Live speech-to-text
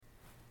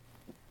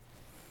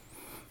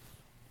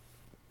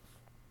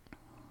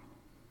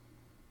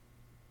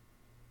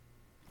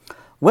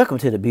Welcome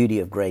to the Beauty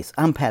of Grace.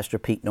 I'm Pastor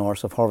Pete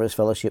Norris of Harvest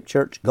Fellowship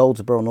Church,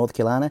 Goldsboro, North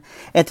Carolina.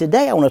 And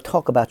today I want to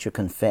talk about your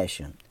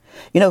confession.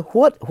 You know,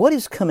 what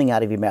is coming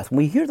out of your mouth? When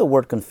we hear the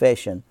word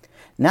confession,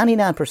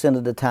 99%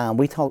 of the time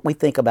we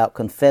think about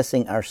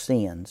confessing our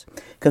sins,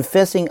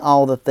 confessing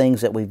all the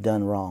things that we've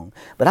done wrong.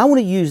 But I want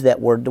to use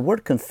that word. The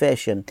word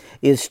confession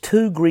is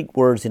two Greek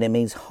words, and it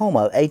means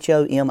homo,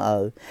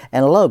 H-O-M-O,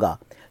 and logo.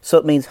 So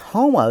it means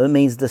homo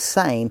means the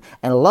same,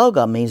 and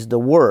logo means the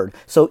word.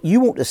 So you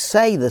want to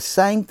say the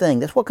same thing.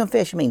 That's what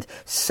confession means.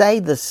 Say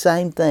the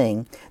same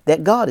thing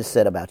that God has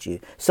said about you.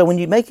 So when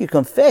you make your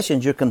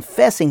confessions, you're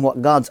confessing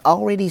what God's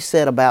already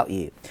said about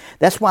you.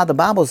 That's why the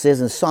Bible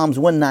says in Psalms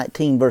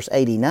 119, verse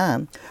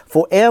 89,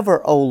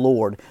 "Forever, O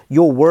Lord,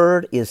 your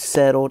word is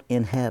settled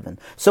in heaven."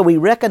 So we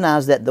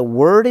recognize that the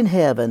word in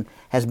heaven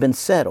has been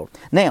settled.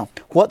 Now,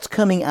 what's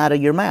coming out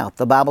of your mouth?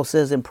 The Bible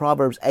says in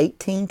Proverbs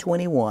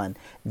 18:21,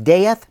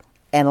 "Death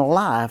and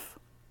life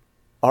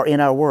are in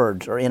our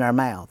words, or in our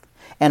mouth,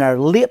 and our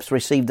lips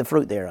receive the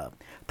fruit thereof."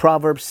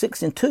 Proverbs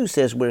 6:2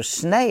 says we're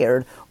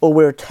snared or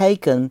we're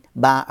taken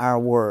by our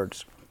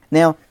words.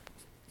 Now,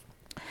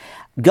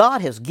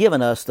 God has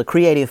given us the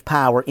creative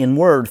power in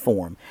word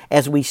form.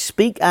 As we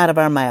speak out of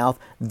our mouth,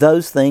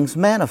 those things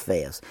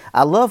manifest.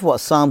 I love what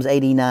Psalms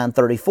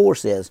 89:34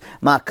 says,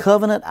 "My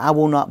covenant I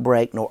will not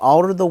break, nor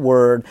alter the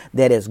word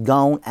that has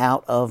gone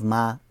out of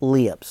my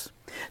lips."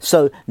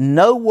 So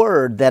no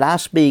word that I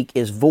speak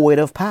is void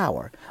of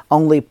power,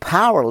 only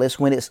powerless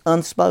when it's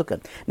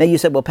unspoken. Now you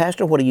say, "Well,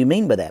 Pastor, what do you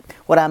mean by that?"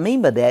 What I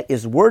mean by that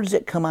is words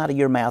that come out of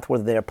your mouth,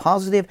 whether they're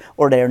positive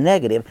or they're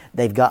negative,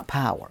 they've got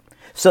power.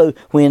 So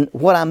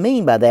what I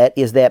mean by that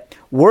is that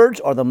words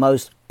are the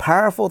most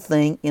powerful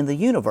thing in the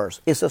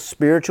universe. It's a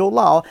spiritual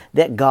law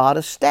that God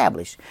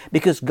established,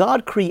 because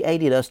God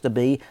created us to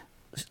be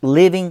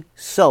living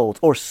souls,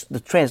 or the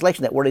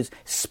translation of that word is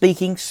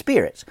speaking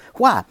spirits.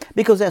 Why?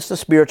 Because that's the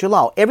spiritual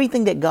law.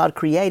 Everything that God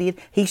created,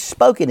 He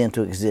spoke it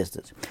into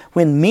existence.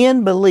 When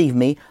men believe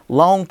me,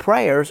 long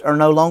prayers are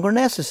no longer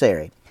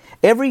necessary.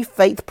 Every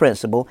faith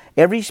principle,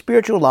 every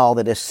spiritual law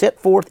that is set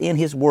forth in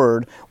His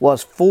Word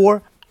was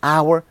for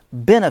our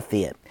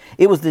benefit.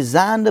 It was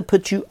designed to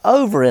put you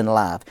over in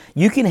life.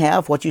 You can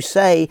have what you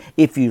say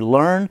if you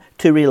learn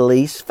to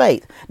release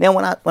faith. Now,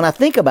 when I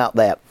think about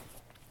that,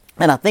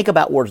 and I think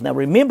about words, now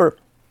remember,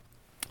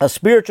 a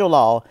spiritual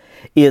law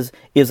is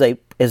a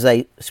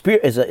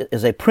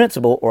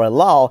principle or a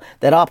law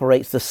that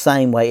operates the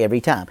same way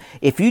every time.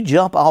 If you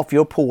jump off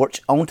your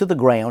porch onto the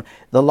ground,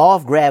 the law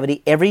of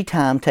gravity every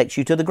time takes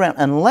you to the ground,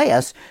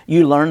 unless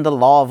you learn the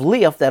law of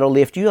lift that'll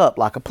lift you up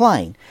like a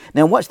plane.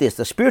 Now watch this.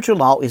 The spiritual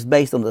law is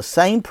based on the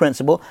same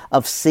principle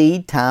of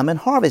seed time and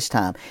harvest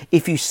time.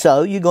 If you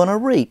sow, you're going to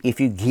reap. If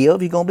you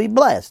give, you're going to be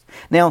blessed.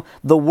 Now,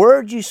 the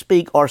words you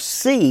speak are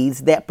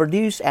seeds that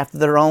produce after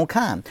their own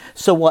kind.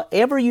 So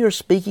whatever you're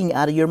speaking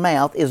out of your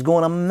mouth is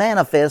going to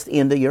manifest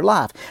into your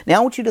life. Now,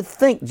 I want you to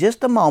think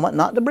just a moment,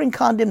 not to bring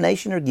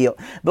condemnation or guilt,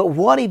 but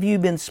what have you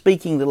been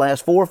speaking the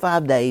last 4 or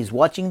 5 days,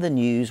 watching the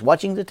news,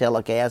 watching the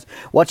telecast,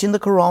 watching the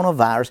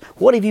coronavirus?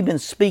 What have you been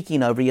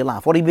speaking over your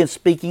life? What have you been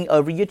speaking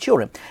over your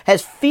children?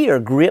 Has fear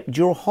gripped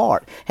your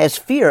heart? Has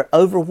fear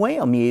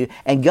overwhelmed you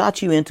and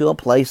got you into a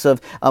place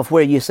of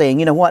where you're saying,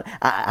 you know what,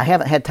 I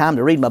haven't had time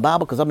to read my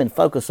Bible because I've been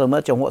focused so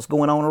much on what's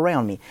going on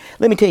around me.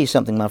 Let me tell you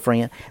something, my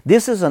friend.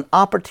 This is an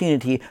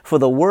opportunity for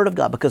the Word of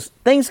God, because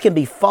things can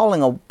be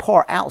falling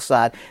apart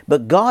outside,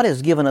 but God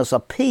has given us a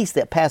peace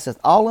that passeth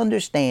all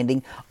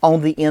understanding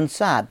on the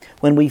inside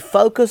when we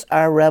focus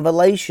our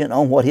revelation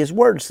on what His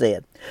Word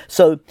said.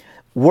 So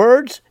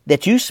words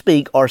that you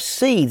speak are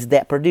seeds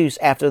that produce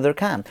after their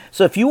kind.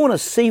 So if you want to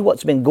see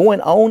what's been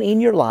going on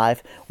in your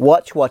life,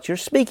 watch what you're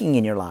speaking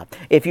in your life.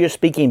 If you're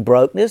speaking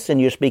brokenness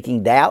and you're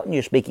speaking doubt and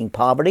you're speaking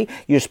poverty,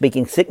 you're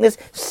speaking sickness,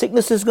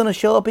 sickness is going to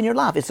show up in your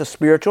life. It's a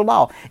spiritual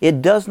law.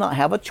 It does not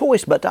have a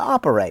choice but to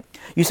operate.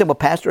 You say, "Well,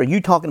 Pastor, are you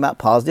talking about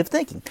positive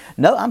thinking?"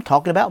 No, I'm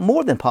talking about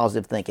more than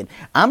positive thinking.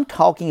 I'm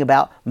talking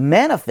about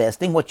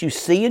manifesting what you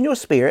see in your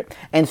spirit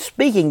and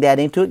speaking that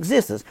into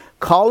existence,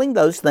 calling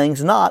those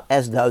things not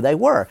as though they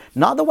were,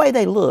 not the way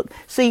they look.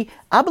 See,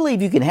 I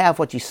believe you can have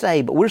what you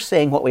say, but we're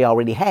saying what we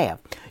already have.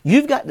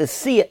 You've got to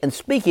see it and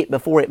speak it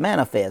before it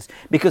manifests,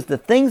 because the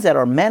things that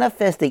are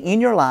manifesting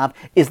in your life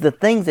is the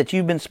things that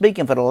you've been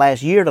speaking for the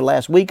last year, the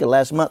last week, the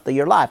last month of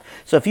your life.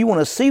 So if you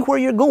want to see where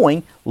you're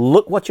going,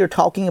 look what you're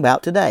talking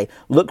about today.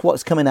 Look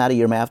what's coming out of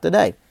your mouth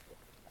today.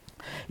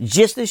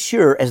 Just as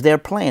sure as they're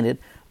planted,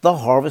 the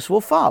harvest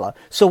will follow.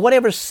 So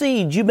whatever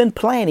seed you've been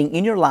planting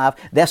in your life,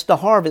 that's the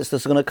harvest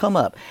that's going to come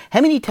up. How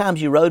many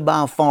times you rode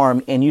by a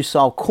farm and you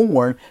saw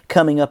corn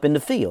coming up in the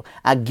field?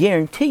 I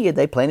guarantee you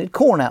they planted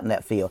corn out in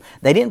that field.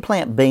 They didn't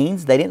plant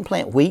beans. They didn't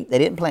plant wheat. They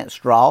didn't plant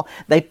straw.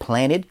 They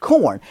planted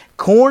corn.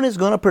 Corn is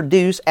going to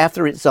produce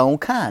after its own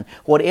kind.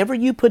 Whatever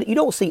you put, you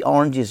don't see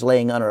oranges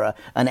laying under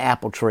an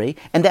apple tree.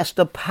 And that's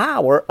the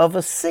power of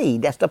a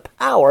seed. That's the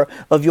power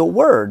of your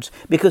words.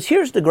 Because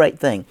here's the great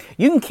thing.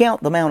 You can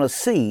count the amount of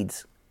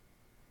seeds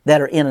that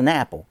are in an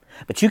apple,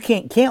 but you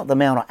can't count the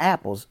amount of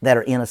apples that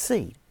are in a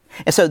seed.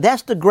 And so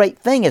that's the great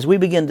thing as we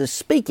begin to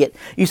speak it.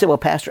 You say, well,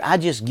 Pastor, I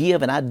just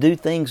give and I do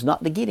things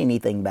not to get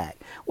anything back.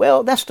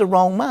 Well, that's the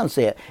wrong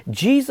mindset.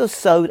 Jesus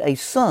sowed a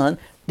son.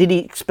 Did he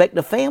expect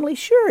a family?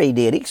 Sure he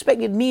did. He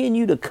expected me and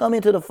you to come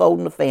into the fold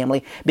in the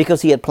family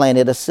because he had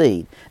planted a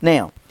seed.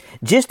 Now,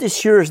 just as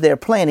sure as they're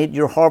planted,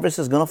 your harvest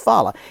is going to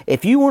follow.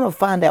 If you want to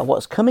find out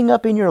what's coming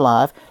up in your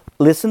life,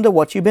 listen to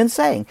what you've been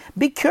saying.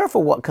 Be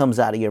careful what comes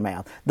out of your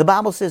mouth. The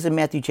Bible says in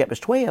Matthew chapter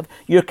 12,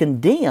 you're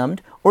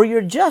condemned or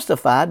you're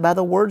justified by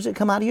the words that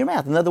come out of your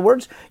mouth. In other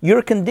words,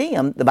 you're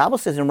condemned. The Bible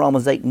says in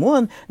Romans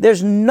 8:1,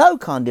 there's no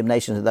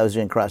condemnation to those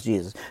who are in Christ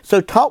Jesus. So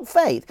talk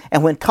faith.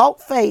 And when talk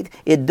faith,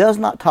 it does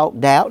not talk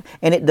doubt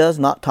and it does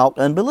not talk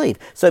unbelief.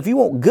 So if you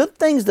want good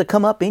things to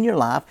come up in your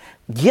life,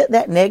 get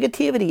that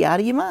negativity out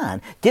of your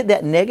mind. Get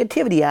that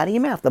negativity out of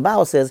your mouth. The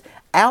Bible says,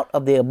 out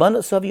of the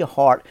abundance of your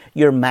heart,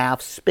 your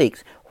mouth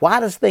speaks. Why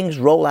does things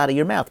roll out of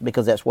your mouth?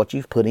 Because that's what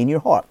you've put in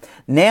your heart.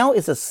 Now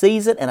is a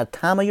season and a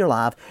time of your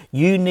life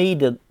you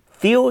need to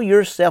fill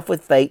yourself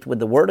with faith with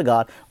the Word of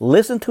God.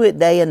 Listen to it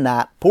day and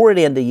night. Pour it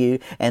into you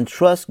and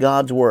trust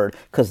God's Word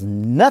because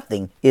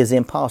nothing is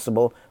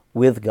impossible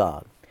with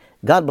God.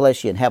 God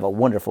bless you and have a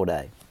wonderful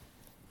day.